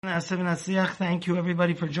Thank you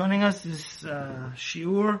everybody for joining us. This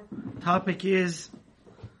shiur topic is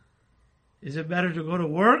it better to go to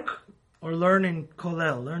work or learn in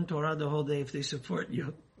KOLLEL, learn Torah the whole day if they support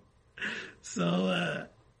you? So,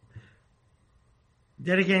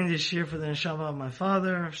 dedicating this shiur for the neshama of my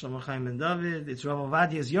father, Shlomo Chaim ben David. It's Rav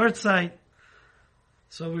Ovadia's yahrzeit.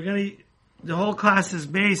 So the whole class is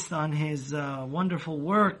based on his wonderful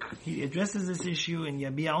work. He addresses this issue in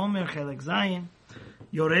Yabia Omer Chelek Zayin.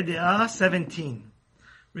 Yoredea 17.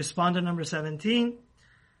 Respondent number 17.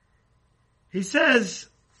 He says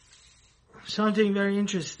something very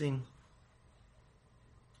interesting.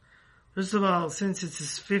 First of all, since it's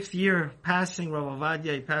his 5th year passing, Rav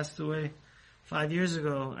Ovadia, he passed away 5 years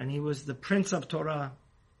ago, and he was the Prince of Torah.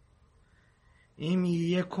 Im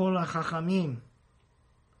yeh kol hachachamim.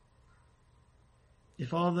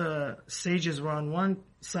 If all the sages were on one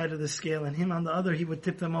side of the scale and him on the other, he would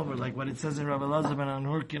tip them over, like what it says in Rav Elazar ben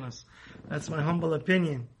Hurkinus. That's my humble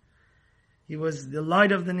opinion. He was the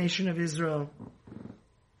light of the nation of Israel.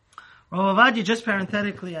 Rav Ovadia, just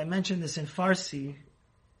parenthetically, I mentioned this in Farsi,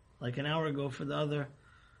 like an hour ago for the other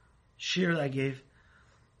shiur I gave.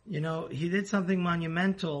 You know, he did something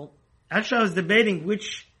monumental. Actually, I was debating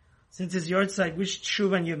since his yahrzeit, which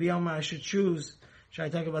tshuva and Yeviyoma I should choose. Should I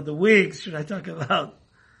talk about the wigs? Should I talk about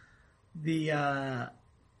the heter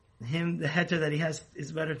that he has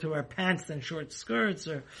is better to wear pants than short skirts,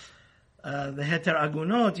 or the heter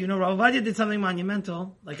agunot? You know, Rav Ovadia did something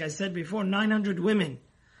monumental. Like I said before, 900 women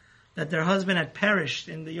that their husband had perished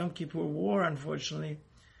in the Yom Kippur War, unfortunately.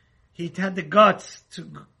 He had the guts to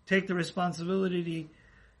take the responsibility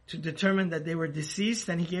to determine that they were deceased,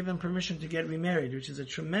 and he gave them permission to get remarried, which is a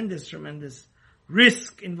tremendous, tremendous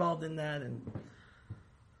risk involved in that. And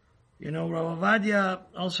you know, Rav Ovadia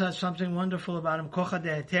also has something wonderful about him, kocha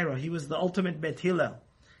de hetero. He was the ultimate Bet Hillel.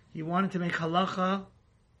 He wanted to make halacha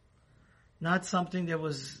not something that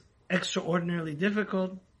was extraordinarily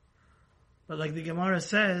difficult, but like the Gemara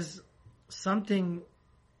says, something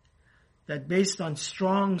that based on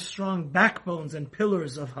strong backbones and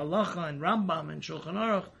pillars of halacha and Rambam and Shulchan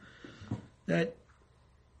Aruch, that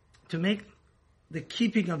to make the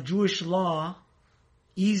keeping of Jewish law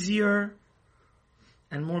easier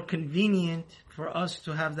and more convenient for us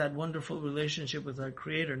to have that wonderful relationship with our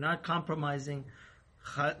Creator, not compromising,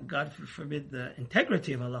 God forbid, the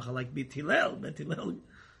integrity of halacha, like Bet Hillel. Bet Hillel,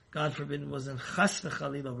 God forbid, wasn't chas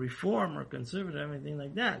v'chalila reform or conservative or anything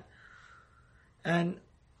like that. And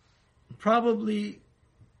probably,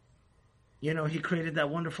 you know, he created that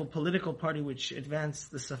wonderful political party which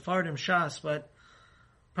advanced the Sephardim Shas, but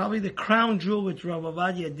probably the crown jewel which Rav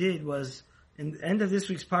Ovadia did was, in the end of this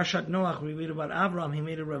week's Parshat Noach, we read about Avram. He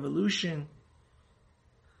made a revolution,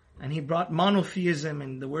 and he brought monotheism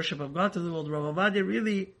and the worship of God to the world. Rav Ovadia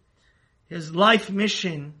really, his life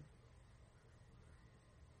mission,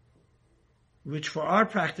 which for our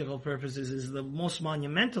practical purposes is the most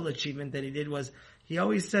monumental achievement that he did, was he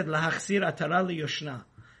always said, "Lahachzir atara liyoshna,"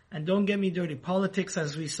 and don't get me dirty. Politics,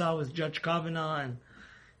 as we saw with Judge Kavanaugh, and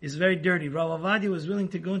is very dirty. Rav Ovadia was willing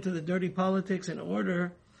to go into the dirty politics in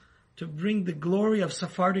order to bring the glory of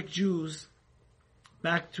Sephardic Jews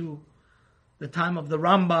back to the time of the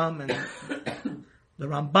Rambam and the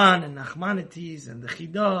Ramban and Nachmanides and the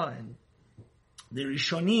Chidah and the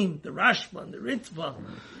Rishonim, the Rashba and the Ritva,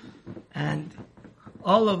 and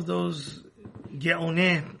all of those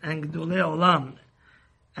Geoneh and Gedolei Olam.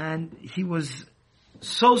 And he was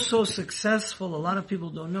so successful. A lot of people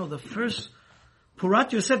don't know. The first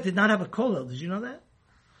Purat Yosef did not have a kollel. Did you know that?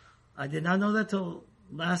 I did not know that till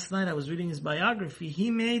last night. I was reading his biography.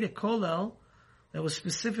 He made a kollel that was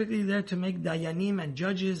specifically there to make dayanim and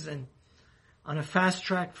judges, and on a fast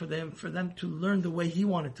track for them to learn the way he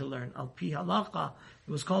wanted to learn. Al pi halacha.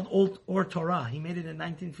 It was called Or Torah. He made it in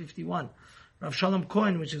 1951. Rav Shalom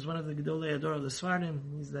Cohen, which is one of the Gedolei Ador of the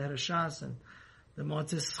Sfardim, he's the Head of Shas and the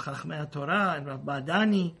Motzis Chachmei Torah, and Rav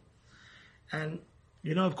Badani. And,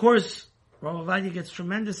 you know, of course, Rav Ovadia gets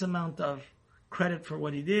tremendous amount of credit for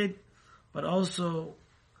what he did, but also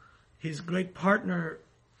his great partner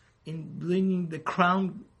in bringing the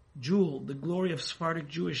crown jewel, the glory of Sephardic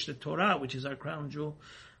Jewish, the Torah, which is our crown jewel,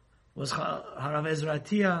 was Harav Ezra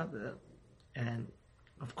Atiyah, and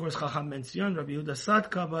of course Chacham Ben Zion, Rabbi Yehuda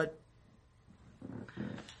Sadka. But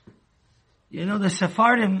you know, the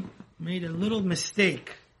Sephardim made a little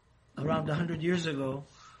mistake around 100 years ago,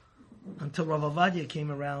 until Rav Ovadia came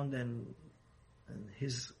around and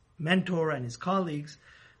his mentor and his colleagues.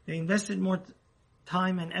 They invested more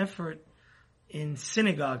time and effort in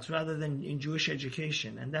synagogues rather than in Jewish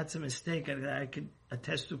education. And that's a mistake I could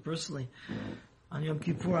attest to personally. On Yom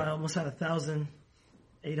Kippur, I almost had 1,000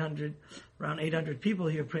 around 800 people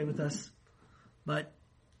here pray with us. But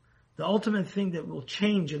the ultimate thing that will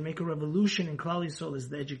change and make a revolution in Klal Yisrael is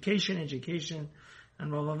the education.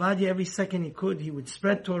 And Rav Ovadia, every second he would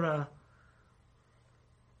spread Torah.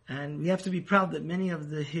 And we have to be proud that many of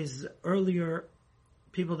his earlier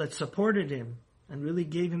people that supported him and really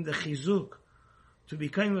gave him the chizuk to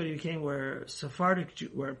become what he became were Sephardic,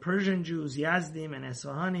 were Persian Jews, Yazdim and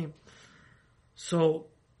Esfahanim. So,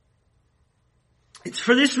 it's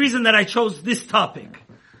for this reason that I chose this topic.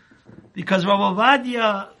 Because Rav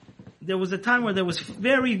Ovadia, there was a time where there was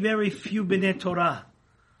very, very few Bnei Torah.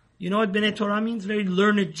 You know what Bnei Torah means? Very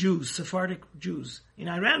learned Jews, Sephardic Jews. In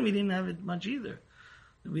Iran, we didn't have it much either.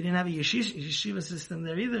 We didn't have a yeshiva system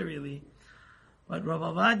there either, really. But Rav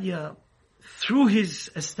Ovadia, through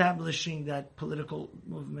his establishing that political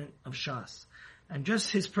movement of Shas, and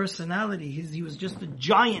just his personality, he was just a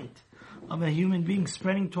giant of a human being,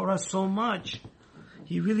 spreading Torah so much.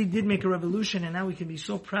 He really did make a revolution, and now we can be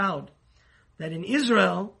so proud that in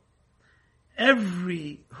Israel,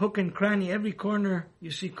 every hook and cranny, every corner,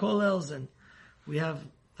 you see kollels, and we have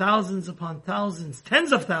thousands upon thousands,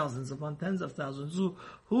 tens of thousands upon tens of thousands.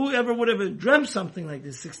 Whoever would have dreamt something like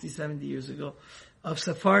this 60, 70 years ago, of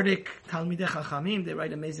Sephardic Talmidei Chachamim, they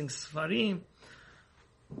write amazing Sfarim,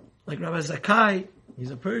 like Rabbi Zakai,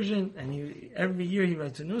 he's a Persian, and every year he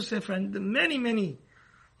writes a new Sefer, and many, many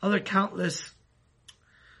other countless.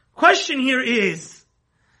 Question here is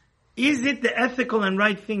it the ethical and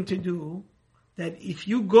right thing to do that if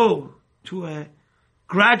you go to a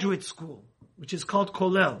graduate school, which is called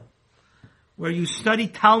KOLLEL, where you study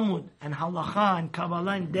Talmud and Halacha and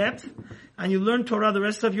Kabbalah in depth, and you learn Torah the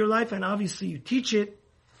rest of your life, and obviously you teach it,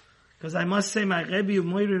 because I must say, my Rebbe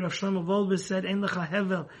Moiri Rav Shlomo Wolbe said, Ein lecha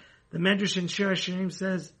hevel, the Medrash in Shir HaShirim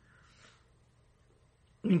says,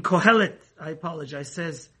 in Kohelet, I apologize,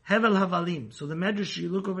 says, Hevel Havalim. So the Medrash, you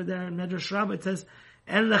look over there in Medrash Rabbah, it says,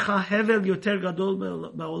 En lecha hevel yoter gadol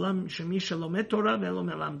ba'olam shemi shelomet Torah ve'lo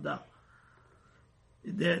melamda.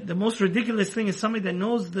 The most ridiculous thing is somebody that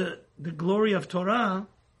knows the glory of Torah,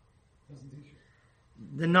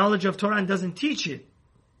 the knowledge of Torah, and doesn't teach it.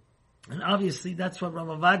 And obviously that's what Rav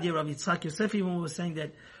Ovadia, Rav Yitzchak Yosef even was saying,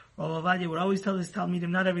 that Rav Ovadia would always tell his Talmidim,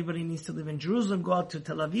 not everybody needs to live in Jerusalem, go out to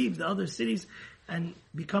Tel Aviv, the other cities, and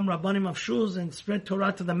become Rabbanim of Shuls and spread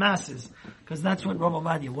Torah to the masses. Because that's what Rav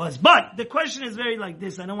Ovadia was. But the question is very like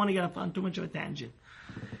this. I don't want to get on too much of a tangent.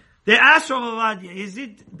 They asked Rav Ovadia, is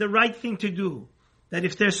it the right thing to do that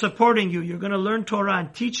if they're supporting you, you're going to learn Torah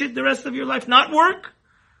and teach it the rest of your life, not work?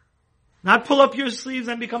 Not pull up your sleeves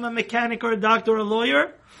and become a mechanic or a doctor or a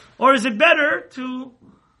lawyer? Or is it better to,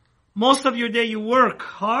 most of your day you work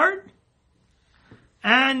hard,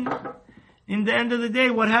 and in the end of the day,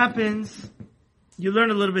 what happens? You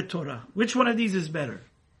learn a little bit Torah. Which one of these is better?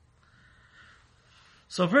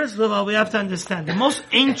 So first of all, we have to understand, the most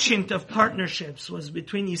ancient of partnerships was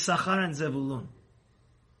between Yisachar and Zevulun.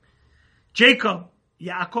 Jacob,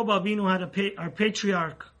 Yaakov Avinu had our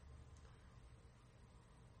patriarch.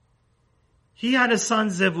 He had a son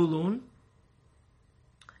Zevulun,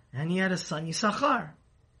 and he had a son Yisachar.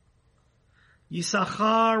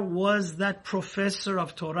 Yisachar was that professor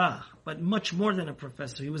of Torah, but much more than a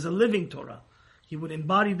professor. He was a living Torah. He would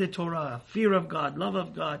embody the Torah, fear of God, love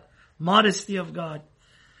of God, modesty of God.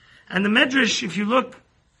 And the Medrash, if you look,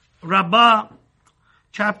 Rabbah,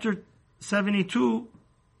 chapter 72,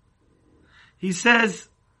 he says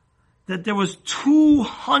that there was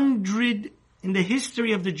 200 in the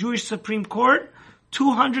history of the Jewish Supreme Court,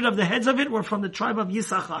 200 of the heads of it were from the tribe of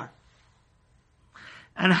Yisachar.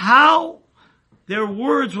 And how their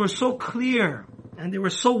words were so clear and they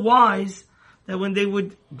were so wise that when they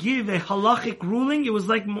would give a halachic ruling, it was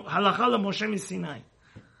like halacha Moshe Sinai.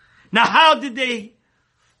 Now, how did they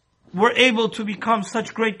were able to become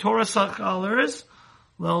such great Torah scholars?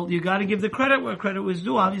 Well, you got to give the credit where credit was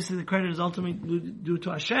due. Obviously, the credit is ultimately due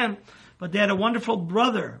to Hashem. But they had a wonderful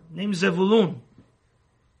brother named Zevulun.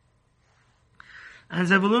 And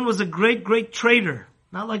Zevulun was a great, great trader.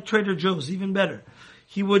 Not like Trader Joe's, even better.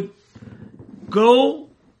 He would go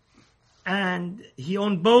and he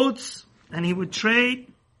owned boats and he would trade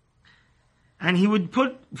and he would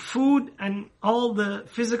put food and all the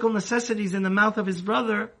physical necessities in the mouth of his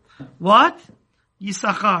brother. What?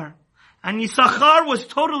 Yisachar. And Yisachar was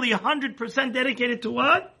totally 100% dedicated to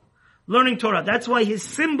what? Learning Torah. That's why his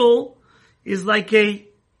symbol is like a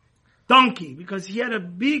donkey, because he had a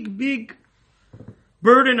big, big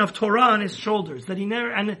burden of Torah on his shoulders that he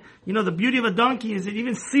never, and you know, the beauty of a donkey is it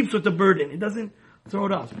even sleeps with the burden. It doesn't throw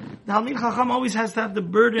it off. The Talmid Chacham always has to have the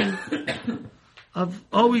burden of,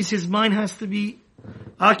 always his mind has to be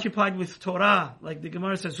occupied with Torah. Like the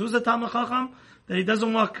Gemara says, who's a Talmid Chacham? that he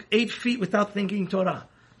doesn't walk 8 feet without thinking Torah.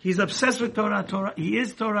 He's obsessed with Torah. Torah. He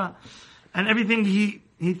is Torah. And everything he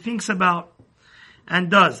thinks about and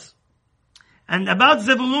does. And about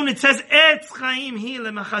Zebulun, it says, Etz chaim hi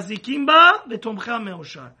lemechazikim ba v'tomchei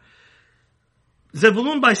me'oshar.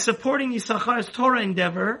 Zebulun, by supporting Yisachar's Torah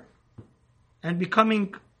endeavor and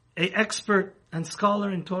becoming an expert and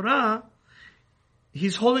scholar in Torah,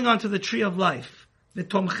 he's holding on to the tree of life.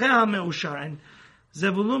 V'tomchei me'oshar. And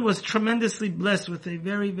Zebulun was tremendously blessed with a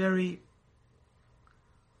very, very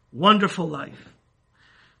wonderful life.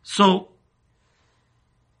 So,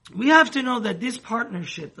 we have to know that this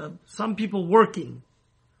partnership of some people working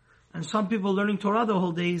and some people learning Torah the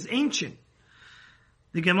whole day is ancient.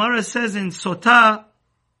 The Gemara says in Sotah,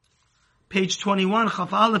 page 21,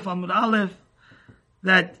 Chaf Aleph, Amud Aleph,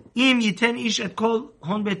 that Im yiten ish et kol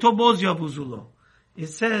hon beto boz yavuzulo. It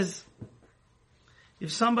says,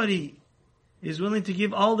 if somebody is willing to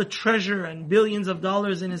give all the treasure and billions of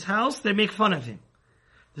dollars in his house, they make fun of him.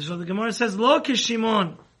 This is what the Gemara says, Lo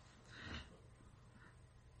kishimon.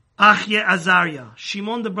 Achye Azariah.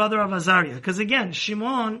 Shimon, the brother of Azariah. Because again,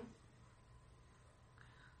 Shimon,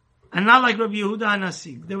 and not like Rabbi Yehuda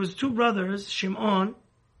Hanasi. There was 2 brothers, Shimon,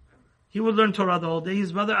 he would learn Torah the whole day.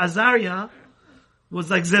 His brother Azariah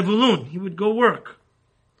was like Zebulun. He would go work.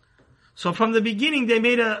 So from the beginning, they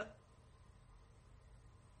made a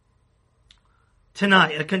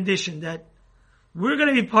Tanai, a condition that we're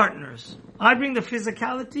going to be partners. I bring the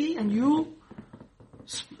physicality and you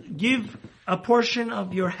give a portion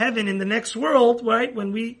of your heaven in the next world, right?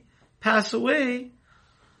 When we pass away,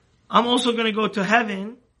 I'm also going to go to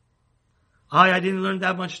heaven. I didn't learn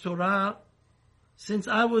that much Torah. Since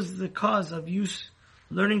I was the cause of you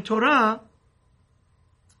learning Torah,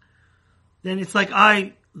 then it's like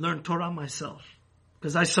I learned Torah myself.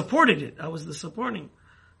 Because I supported it. I was the supporting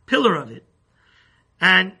pillar of it.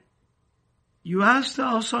 And you have to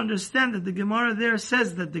also understand that the Gemara there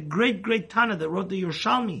says that the great Tana that wrote the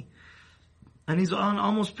Yerushalmi, and he's on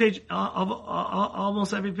almost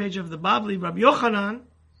every page of the Babli, Rabbi Yochanan,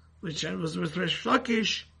 which was with Resh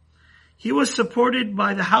Lakish, he was supported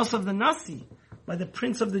by the house of the Nasi, by the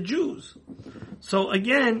prince of the Jews. So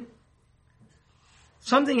again,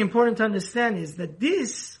 something important to understand is that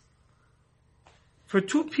this, for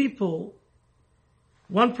 2 people,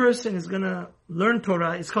 one person is going to learn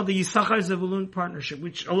Torah. It's called the Yisachar Zebulun partnership,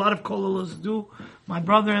 which a lot of kollelers do. My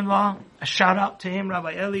brother-in-law, a shout out to him,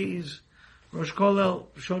 Rabbi Eli, is Rosh Kollel,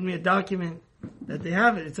 showed me a document that they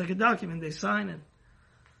have it. It's like a document, they sign it.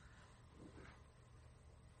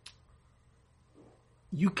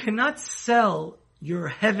 You cannot sell your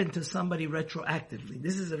heaven to somebody retroactively.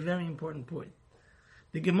 This is a very important point.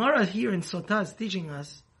 The Gemara here in Sotah is teaching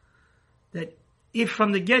us that if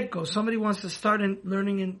from the get-go somebody wants to start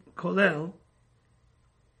learning in Kollel,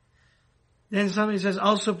 then somebody says,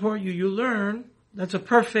 I'll support you, you learn, that's a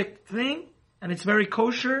perfect thing, and it's very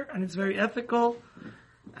kosher, and it's very ethical,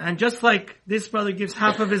 and just like this brother gives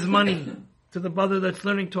half of his money to the brother that's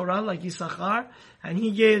learning Torah, like Yisachar, and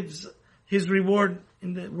he gives his reward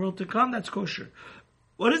in the world to come, that's kosher.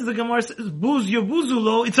 What is the Gemara says? Buz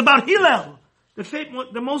yobuzulo, it's about Hillel.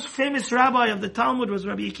 The most famous rabbi of the Talmud was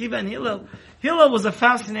Rabbi Akiva and Hillel. Hillel was a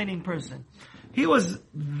fascinating person. He was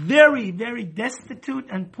very, very destitute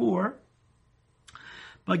and poor.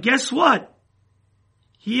 But guess what?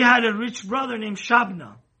 He had a rich brother named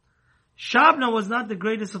Shabna. Shabna was not the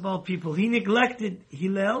greatest of all people. He neglected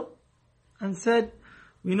Hillel and said,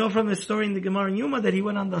 we know from the story in the Gemara in Yuma that he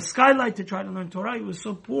went on the skylight to try to learn Torah. He was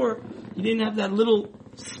so poor, he didn't have that little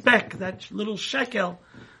speck, that little shekel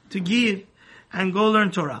to give and go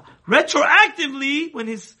learn Torah. Retroactively, when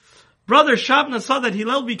his brother Shabna saw that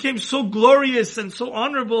Hillel became so glorious and so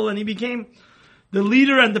honorable and he became the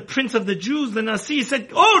leader and the prince of the Jews, the Nasi, said,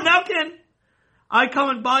 oh, now can I come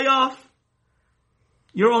and buy off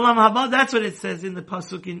your Olam Haba? That's what it says in the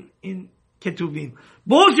Pasuk in Ketuvim.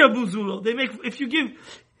 Boz yabuzulo. They make, if you give,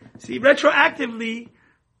 see, retroactively,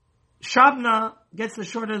 Shabna gets the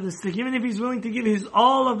short of the stick. Even if he's willing to give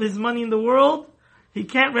all of his money in the world, he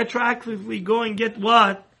can't retroactively go and get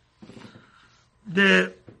what?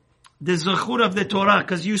 The zechur of the Torah.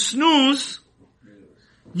 Because you snooze,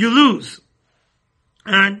 you lose.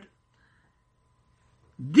 And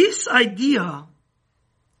this idea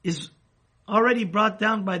is already brought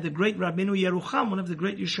down by the great Rabbeinu Yerucham, one of the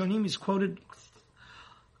great Rishonim, is quoted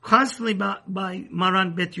constantly by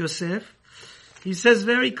Maran Bet Yosef. He says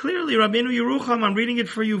very clearly, Rabbeinu Yerucham, I'm reading it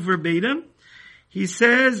for you verbatim. He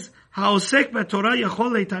says, "Ha'osek b'Torah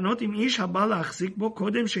yachol leitanot im ish haba la'achzik bo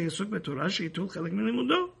kodem she'yasok b'Torah she'itul chelek min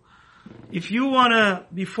limudo." If you wanna,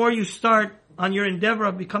 before you start on your endeavor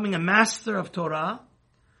of becoming a master of Torah,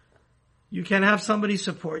 You can have somebody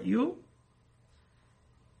support you,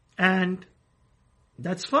 and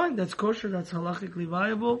that's fine, that's kosher, that's halachically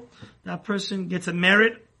viable. That person gets a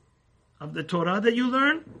merit of the Torah that you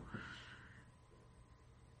learn.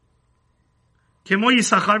 כמו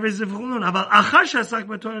יששכר וזבולון, אבל אחר שעסק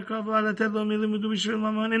בתורה קרבה לתת לו מלימודו בשביל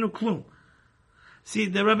ממון אינו כלום. See,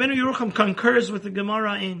 the Rabbeinu Yerucham concurs with the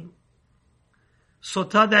Gemara in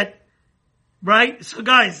Sotah that, right? So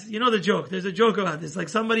guys, you know the joke. There's a joke about this. Like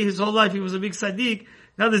somebody his whole life, he was a big tzaddik.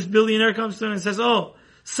 Now this billionaire comes to him and says, oh,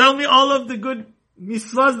 sell me all of the good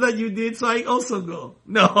mitzvahs that you did so I also go.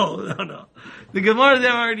 No. The Gemara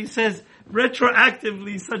there already says,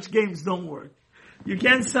 retroactively, such games don't work. You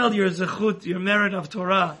can't sell your zechut, your merit of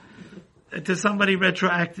Torah, to somebody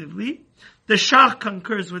retroactively. The Shach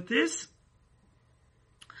concurs with this.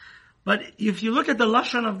 But if you look at the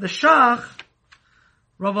Lashon of the Shach,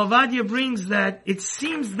 Rav Ovadia brings that it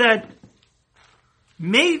seems that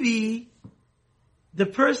maybe the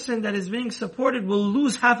person that is being supported will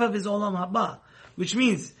lose half of his Olam Haba. Which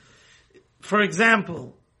means, for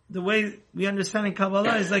example, the way we understand in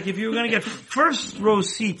Kabbalah is like if you were going to get first row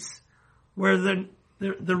seats where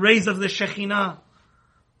the rays of the Shekhinah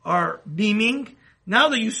are beaming, now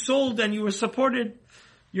that you sold and you were supported,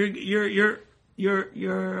 your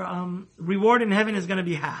reward in heaven is going to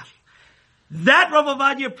be half. That Rav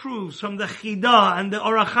Ovadia proves from the Chida and the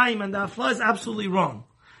Orach Chaim and the Afla is absolutely wrong.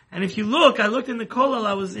 And if you look, I looked in the Kollel,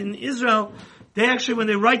 I was in Israel, they actually, when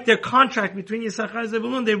they write their contract between Yisachar and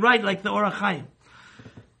Zebulun, they write like the Orach Chaim.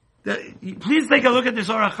 Please take a look at this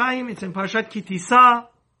Orach Chaim, it's in Parshat Kitisa.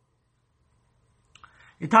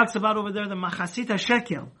 It talks about over there the Machasit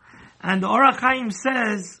HaShekel. And the Orach Chaim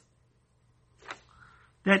says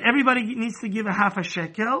that everybody needs to give a half a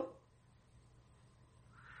shekel.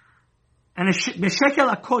 And a shekel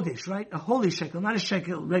a kodesh, right? A holy shekel, not a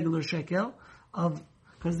shekel, regular shekel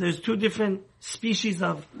because there's two different species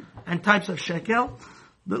of, and types of shekel.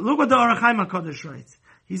 But look what the Orach Chaim HaKodesh writes.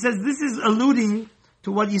 He says this is alluding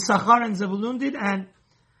to what Yisachar and Zebulun did and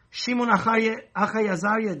Shimon Achai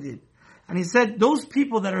Azariah did. And he said, those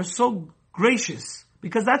people that are so gracious,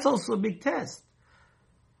 because that's also a big test.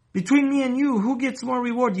 Between me and you, who gets more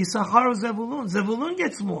reward? Yisachar or Zebulun? Zebulun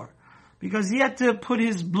gets more. Because he had to put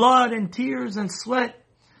his blood and tears and sweat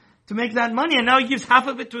to make that money. And now he gives half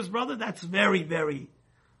of it to his brother. That's very, very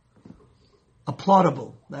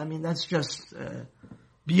applaudable. I mean, that's just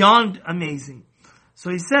beyond amazing.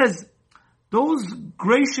 So he says, those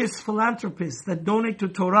gracious philanthropists that donate to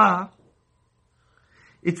Torah,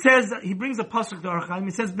 it says, he brings a pasuk to Orach Chaim,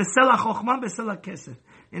 it says, Besela chokhmah, besela kesef.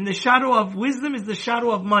 In the shadow of wisdom is the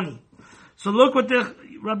shadow of money. So look what the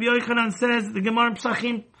Rabbi Yochanan says, the Gemara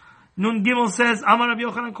Psachim, Nun Gimel says, Amar Rabbi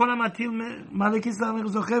Yochanan, kol hamatil malekis la'amech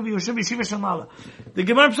zocher v'yoshev yeshiva shamala. The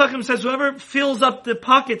Gemara Psachim says, whoever fills up the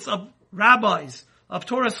pockets of rabbis, of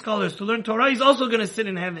Torah scholars to learn Torah, he's also going to sit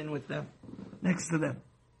in heaven with them, next to them.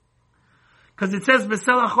 Because it says,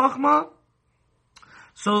 Besela chokhmah,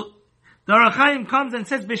 so the Orach Chaim comes and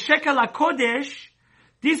says, B'shekel HaKodesh,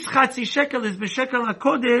 this Chatzi Shekel is B'shekel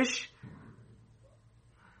HaKodesh,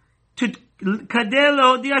 to Kadeh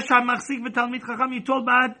Lehodia Sha'machzik V'Talmid Chacham Yitol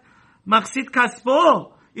Ba'ad Machzit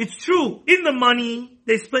Kaspo. It's true. In the money,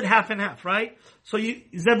 they split half and half, right? So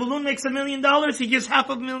Zebulun makes $1 million, he gives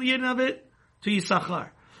 $500,000 of it to Yisachar.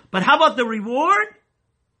 But how about the reward?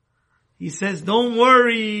 He says, don't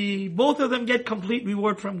worry, both of them get complete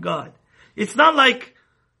reward from God. It's not like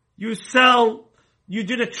you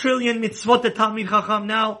did 1 trillion mitzvot to Talmid Chacham.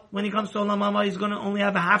 Now, when he comes to Olam Haba, he's going to only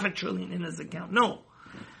have 500 billion in his account. No.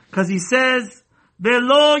 Because he says,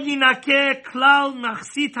 V'lo yinakeh klal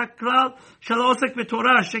machsit haklal shel osek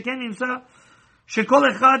b'torah, sheken nimsa, shekol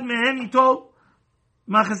echad mehem yitol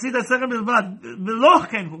machasit hasecher bilvad. V'lo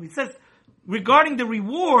chen hu. It says, regarding the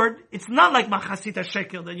reward, it's not like machasit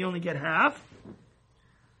hashekel that you only get half.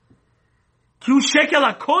 Ki hu shekel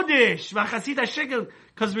hakodesh, machasit hashekel.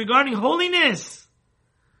 Because regarding holiness,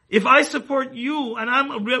 if I support you and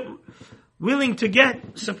I'm willing to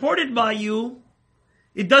get supported by you,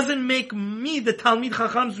 it doesn't make me, the Talmid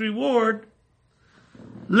Chacham's reward,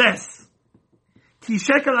 less. So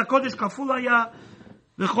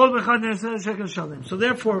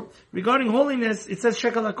therefore, regarding holiness, it says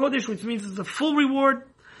Shekel HaKodesh, which means it's a full reward.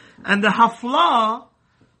 And the Hafla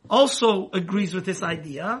also agrees with this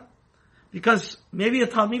idea, because maybe a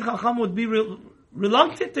Talmid Chacham would be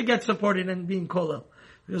reluctant to get supported and being kollel.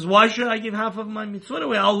 Because why should I give half of my mitzvah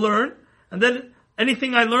away? I'll learn, and then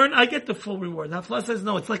anything I learn, I get the full reward. Hafla says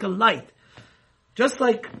no, it's like a light. Just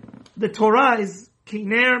like the Torah is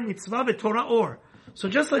kiner mitzvah v'torah or. So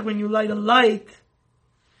just like when you light a light,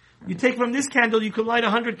 you take from this candle, you could light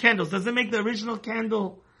 100 candles. Does it make the original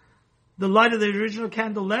candle the light of the original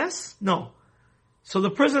candle less? No. So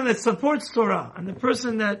the person that supports Torah and the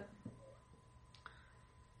person that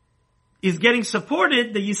is getting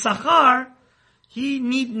supported, the Yisachar, he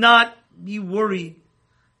need not be worried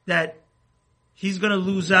that he's going to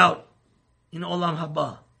lose out in Olam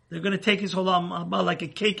Haba. They're going to take his Olam Haba like a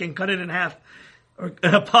cake and cut it in half, or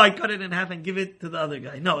a pie, cut it in half and give it to the other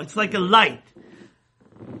guy. No, it's like a light.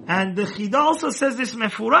 And the Chida also says this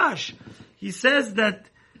mefurash. He says that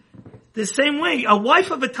the same way, a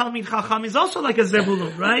wife of a Talmid Chacham is also like a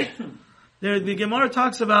Zebulun, right? The Gemara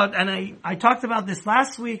talks about, and I talked about this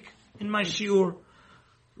last week in my shiur,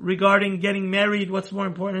 regarding getting married, what's more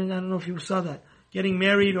important, I don't know if you saw that. Getting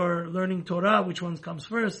married or learning Torah, which one comes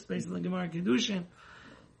first, based on the Gemara Kedushin.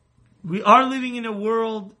 We are living in a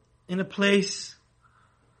world, in a place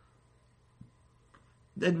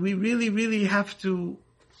that we really, really have to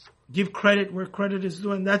give credit where credit is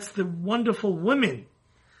due, and that's the wonderful women.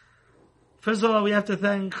 First of all, we have to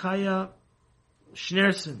thank Chaya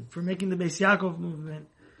Schneerson for making the Beis Yaakov movement.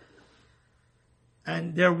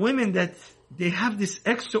 And they're women that they have this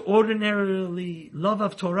extraordinarily love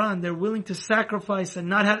of Torah, and they're willing to sacrifice and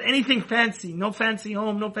not have anything fancy. No fancy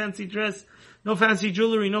home, no fancy dress, no fancy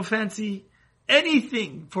jewelry, no fancy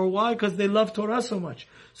anything. For why? Because they love Torah so much.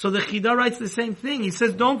 So the Chida writes the same thing. He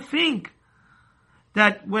says, don't think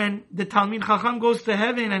that when the Talmid Chacham goes to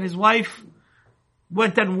heaven and his wife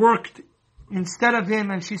went and worked instead of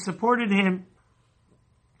him and she supported him,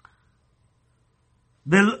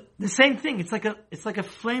 the same thing. It's like a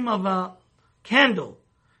flame of a candle.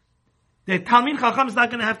 The Talmid Chacham is not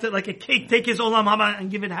going to have to, like a cake, take his Olam Haba and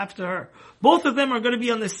give it half to her. Both of them are going to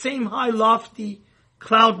be on the same high, lofty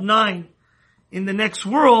cloud 9 in the next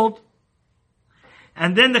world.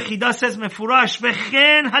 And then the Chida says, Mefurash,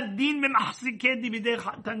 V'chen hadin b'machzikei dibidei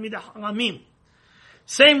talmidei chachamim.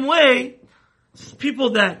 Same way,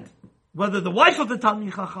 people that, whether the wife of the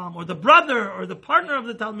Talmid Chacham, or the brother, or the partner of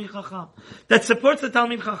the Talmid Chacham, that supports the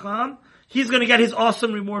Talmid Chacham, he's going to get his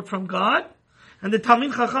awesome reward from God. And the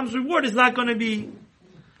Talmid Chacham's reward is not going to be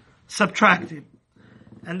subtracted.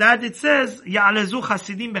 And that it says, Ya'alezu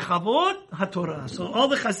chasidim bechavod haTorah. So all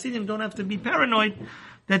the chasidim don't have to be paranoid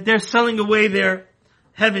that they're selling away their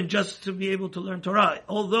heaven just to be able to learn Torah.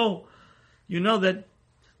 Although, you know that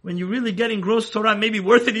when you really get engrossed Torah, it may be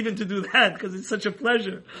worth it even to do that, because it's such a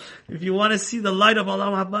pleasure. If you want to see the light of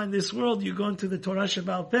Olam Haba in this world, you go into the Torah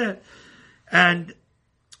Sheba'al Peh. And,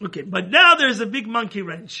 okay, but now there's a big monkey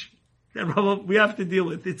wrench that we have to deal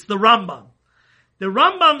with. It's the Rambam. The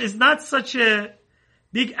Rambam is not such a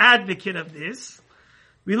big advocate of this.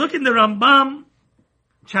 We look in the Rambam,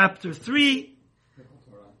 chapter 3,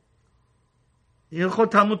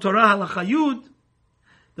 Hilchot Talmud Torah Halacha Yud.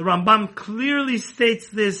 The Rambam clearly states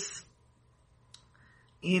this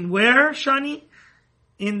in where, Shani?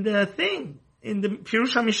 In the thing. In the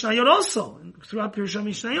Pirush HaMishnayot also. Throughout Pirush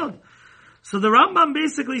HaMishnayot. So the Rambam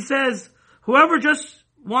basically says, whoever just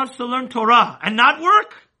wants to learn Torah and not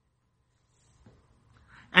work,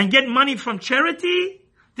 and get money from charity,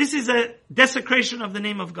 this is a desecration of the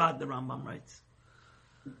name of God, the Rambam writes.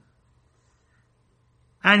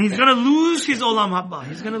 And he's going to lose his Olam Haba.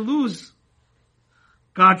 He's going to lose,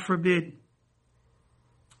 God forbid.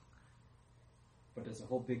 But there's a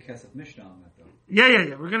whole big Kesef Mishnah on that, though.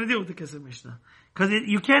 Yeah. We're going to deal with the Kesef Mishnah. Because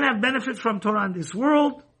you can't have benefit from Torah in this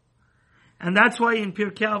world. And that's why in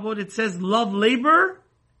Pirkei Avot it says, love labor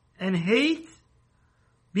and hate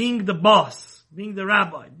being the boss, being the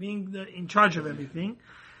rabbi, being in charge of everything.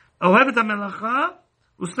 Ohevet HaMelacha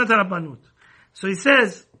Usnat HaRabbanut. So he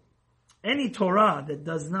says, any Torah that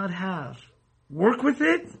does not have work with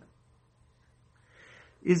it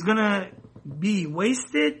is going to be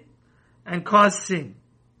wasted and cause sin.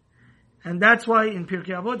 And that's why in Pirkei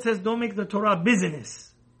Avot it says, don't make the Torah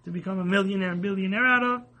business to become a millionaire and billionaire out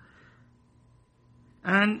of.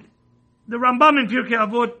 And the Rambam in Pirkei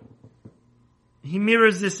Avot, he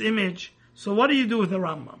mirrors this image. So what do you do with the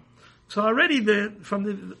Rambam? So already from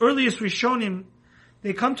the earliest Rishonim,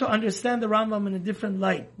 they come to understand the Rambam in a different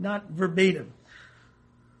light, not verbatim.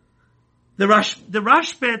 The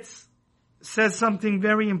Rashbetz says something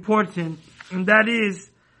very important, and that is,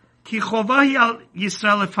 Ki chovahi al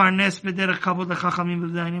Yisrael lefarnes b'derech kavod lechachamim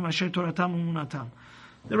v'dayanim asher toratam u'munatam.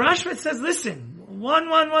 The Rashbetz says, listen,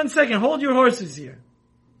 one second, hold your horses here.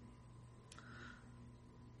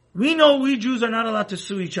 We know we Jews are not allowed to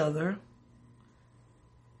sue each other.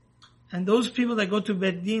 And those people that go to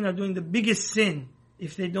Bet Din are doing the biggest sin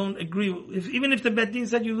if they don't agree. Even if the Bet Din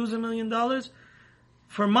said you lose $1 million,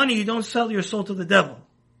 for money you don't sell your soul to the devil.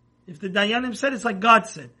 If the Dayanim said, it's like God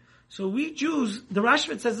said. So we Jews, the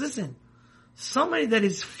Rashbetz says, listen, somebody that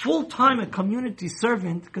is full-time a community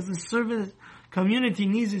servant, because the service community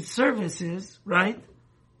needs its services, right?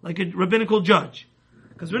 Like a rabbinical judge.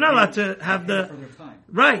 Because we're not allowed to have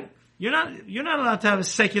right. You're not allowed to have a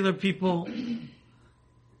secular people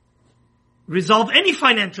resolve any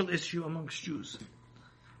financial issue amongst Jews.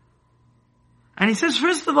 And he says,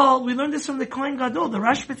 first of all, we learned this from the Kohen Gadol. The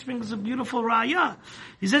Rashbitz brings a beautiful raya.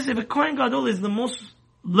 He says if a Kohen Gadol is the most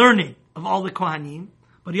learned of all the Kohanim,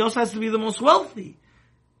 but he also has to be the most wealthy,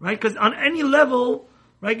 right? Because on any level,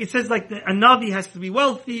 right, it says like a Navi has to be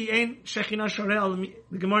wealthy, and Shekhinah Shoreh,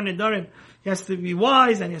 the Gemara Nedarim, he has to be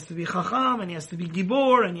wise, and he has to be Chacham, and he has to be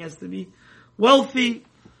Gibor, and he has to be wealthy.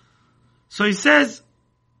 So he says,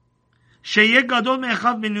 Sheyeh Gadol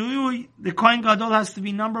Me'echav B'nuyui, the Kohen Gadol has to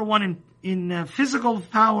be number one in physical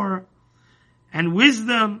power, and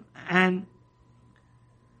wisdom, and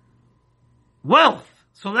wealth.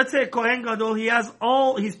 So let's say a Kohen Gadol,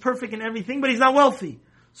 he's perfect in everything, but he's not wealthy.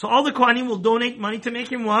 So all the Kohanim will donate money to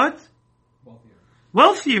make him what?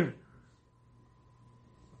 Wealthier.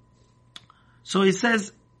 So he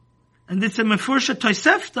says, and it's a Mefursha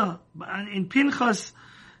Tosefta, in Pinchas,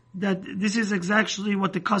 that this is exactly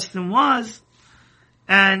what the custom was,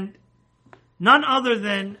 and none other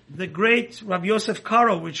than the great Rabbi Yosef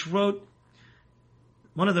Karo, which wrote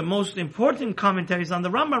one of the most important commentaries on the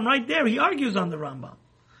Rambam right there. He argues on the Rambam,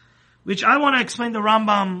 which I want to explain the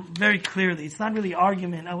Rambam very clearly. It's not really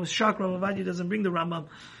argument. I was shocked Rav Ovadia doesn't bring the Rambam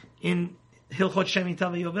in Hilchot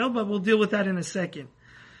Shemitah Yovel, but we'll deal with that in a second.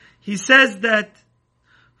 He says that,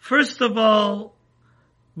 first of all,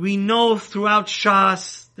 we know throughout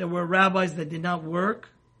Shas there were rabbis that did not work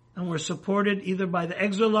and were supported either by the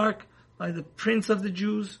exilarch, by the prince of the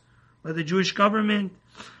Jews, by the Jewish government,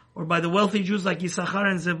 or by the wealthy Jews like Yisachar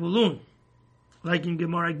and Zebulun. Like in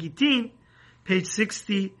Gemara Gittin, page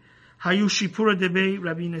 60, Hayu Shipura Debei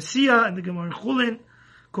Rabbi Nasiya, and the Gemara Chulin,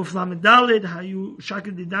 Kuf Lamed Daled, Hayu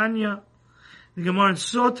Shaked Didanya, the Gemara in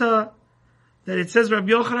Sota, that it says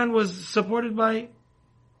Rabbi Yochanan was supported by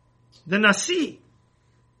the Nasi.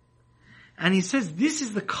 And he says this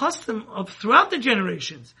is the custom of throughout the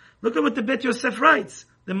generations. Look at what the Bet Yosef writes.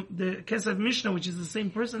 The Kesef Mishnah, which is the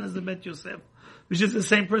same person as the Bet Yosef, which is the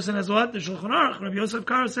same person as what? The Shulchan Aruch. Rabbi Yosef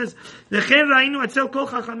Karo says, L'chen ra'inu etzel kol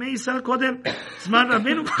chachamei Yisrael kodem zman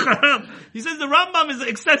rabbeinu v'charav. He says the Rambam is the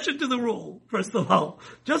exception to the rule, first of all.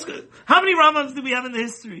 How many Rambams do we have in the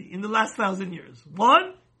history in the last 1,000 years?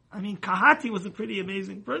 One? I mean, Kahati was a pretty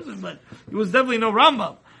amazing person, but he was definitely no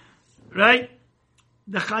Rambam. Right?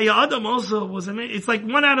 The Chaya Adam also was amazing. It's like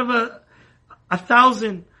one out of a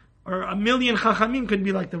 1,000 or 1,000,000 Chachamim could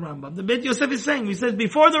be like the Rambam. The Bet Yosef is saying, he says,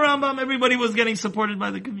 before the Rambam, everybody was getting supported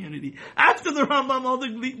by the community. After the Rambam, all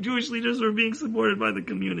the Jewish leaders were being supported by the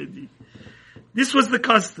community. This was the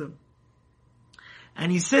custom.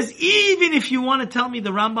 And he says, even if you want to tell me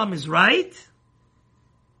the Rambam is right,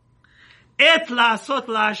 Et la'asot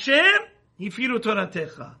la'Hashem, hifiru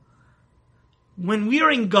toratecha. When we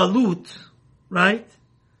are in Galut, right?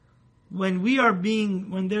 When we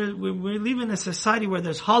live in a society where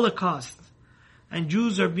there's Holocaust and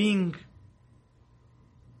Jews are being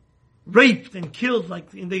raped and killed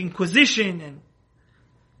like in the Inquisition and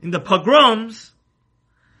in the pogroms,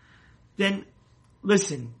 then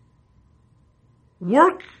listen,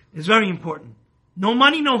 work is very important. No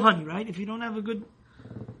money, no honey, right? If you don't have a good...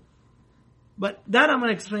 But that I'm going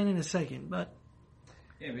to explain in a second. But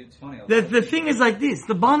yeah, but it's funny. The thing is like this.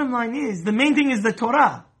 The bottom line is, the main thing is the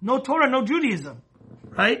Torah. No Torah, no Judaism.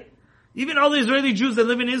 Right? Even all the Israeli Jews that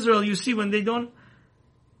live in Israel, you see when they don't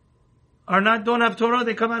have Torah,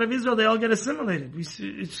 they come out of Israel, they all get assimilated.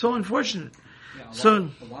 It's so unfortunate. Yeah, a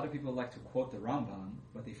lot of people like to quote the Rambam,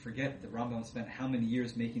 but they forget the Rambam spent how many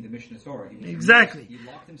years making the Mishnah Torah. Exactly. He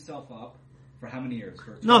locked himself up for how many years?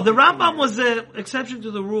 No, the Rambam was an exception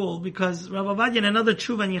to the rule because Rav Ovadia in another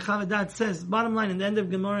Tshuva and Yechavedat says, bottom line, in the end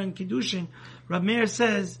of Gemara and Kiddushin, Rav Meir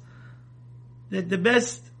says that the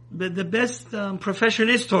best profession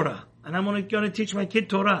is Torah. And I'm going to teach my kid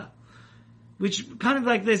Torah. Which kind of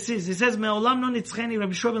like this is. He says, Me'olam no nitzcheni,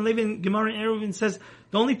 Rabbi Shua ben Levi in Gemara and Eruvin says,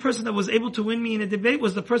 the only person that was able to win me in a debate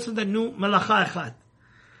was the person that knew Malacha Echad.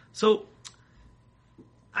 So,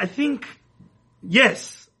 I think,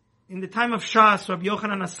 yes, in the time of Shas, Rabbi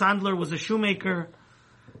Yochanan HaSandler was a shoemaker,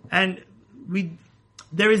 and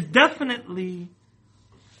there is definitely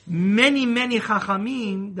many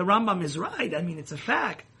Chachamim, the Rambam is right, I mean it's a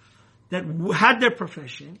fact, that had their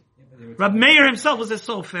profession. Yeah, Rabbi Meir himself was a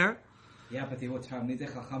sofer. Yeah, but they were Talmidei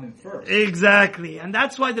Chachamim first. Exactly. And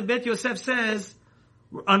that's why the Bet Yosef says,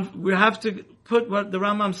 we have to put what the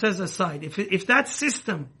Rambam says aside. If that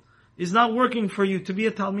system is not working for you to be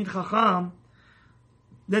a Talmid Chacham,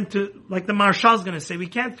 than to, like the Maharsha is going to say, we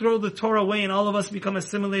can't throw the Torah away and all of us become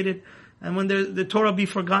assimilated and when the Torah be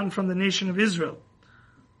forgotten from the nation of Israel.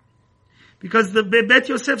 Because the Bet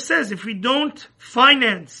Yosef says, if we don't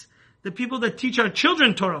finance the people that teach our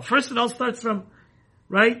children Torah, first it all starts from,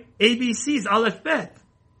 right, ABCs, Aleph Bet.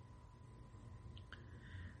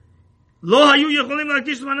 How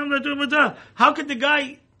could the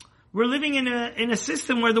guy, we're living in a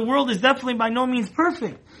system where the world is definitely by no means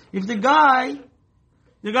perfect. If the guy's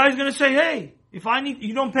going to say, hey, if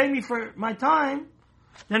you don't pay me for my time,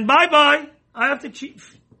 then bye-bye, I have to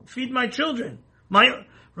feed my children.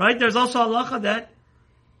 Right? There's also halacha that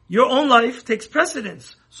your own life takes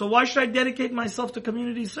precedence. So why should I dedicate myself to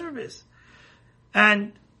community service?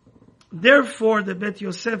 And therefore, the Bet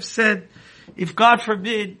Yosef said, if God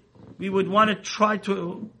forbid, we would want to try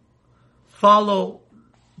to follow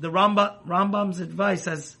the Rambam's advice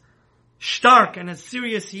as stark and as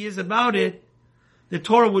serious he is about it, the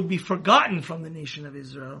Torah would be forgotten from the nation of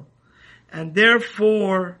Israel. And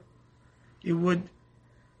therefore,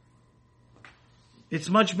 it's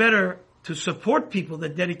much better to support people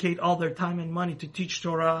that dedicate all their time and money to teach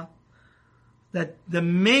Torah, that the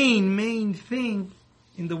main thing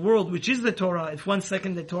in the world, which is the Torah, if 1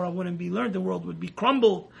 second the Torah wouldn't be learned, the world would be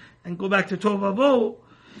crumbled and go back to Tohu Vavohu.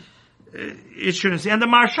 It shouldn't. And the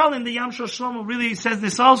Marshal in the Yam Shel Shlomo really says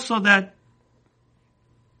this also, that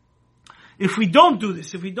if we don't do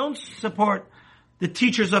this, if we don't support the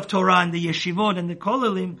teachers of Torah and the yeshivot and the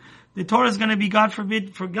kollelim, the Torah is going to be, God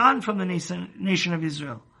forbid, forgotten from the nation of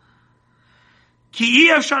Israel.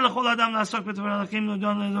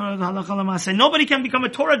 Nobody can become a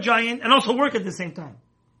Torah giant and also work at the same time.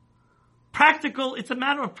 It's a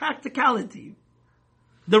matter of practicality.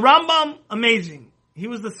 The Rambam, amazing. He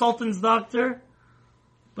was the Sultan's doctor,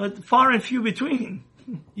 but far and few between.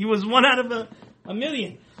 He was one out of a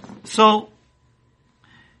million. So,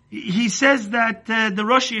 he says that the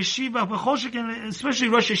Rosh Yeshiva, especially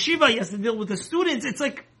Rosh Yeshiva, he has to deal with the students. It's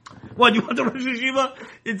like, what, you want the Rosh Yeshiva,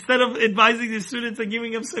 instead of advising the students and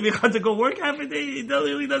giving them semicha to go work half a day, it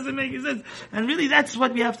really doesn't make any sense. And really, that's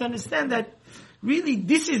what we have to understand, that really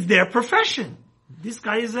this is their profession. This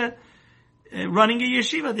guy is running a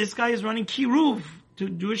yeshiva. This guy is running kiruv to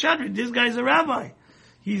do a shadri. This guy is a rabbi.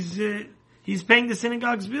 He's paying the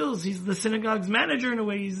synagogue's bills. He's the synagogue's manager in a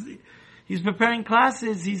way. He's preparing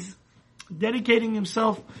classes. He's dedicating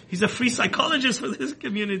himself. He's a free psychologist for this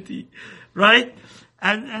community, right?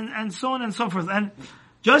 And so on and so forth. And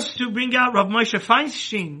just to bring out Rav Moshe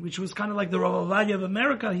Feinstein, which was kind of like the Rav Ovadia of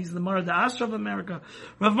America, he's the Mara D'Asra of America.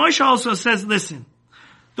 Rav Moshe also says, listen,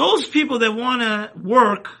 those people that want to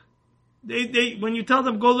work, they when you tell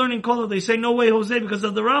them go learn in Kollel, they say no way, Jose, because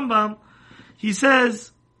of the Rambam. He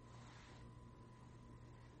says,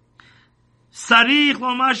 Sarich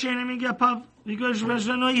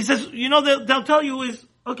he says, they'll tell you is,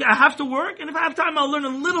 okay, I have to work, and if I have time, I'll learn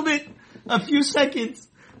a few seconds,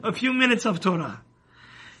 a few minutes of Torah.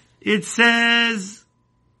 It says,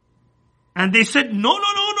 and they said, no,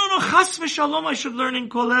 chas v'shalom, I should learn in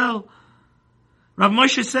Kollel. Rav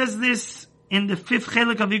Moshe says this in the 5th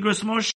chelik of Igros Moshe.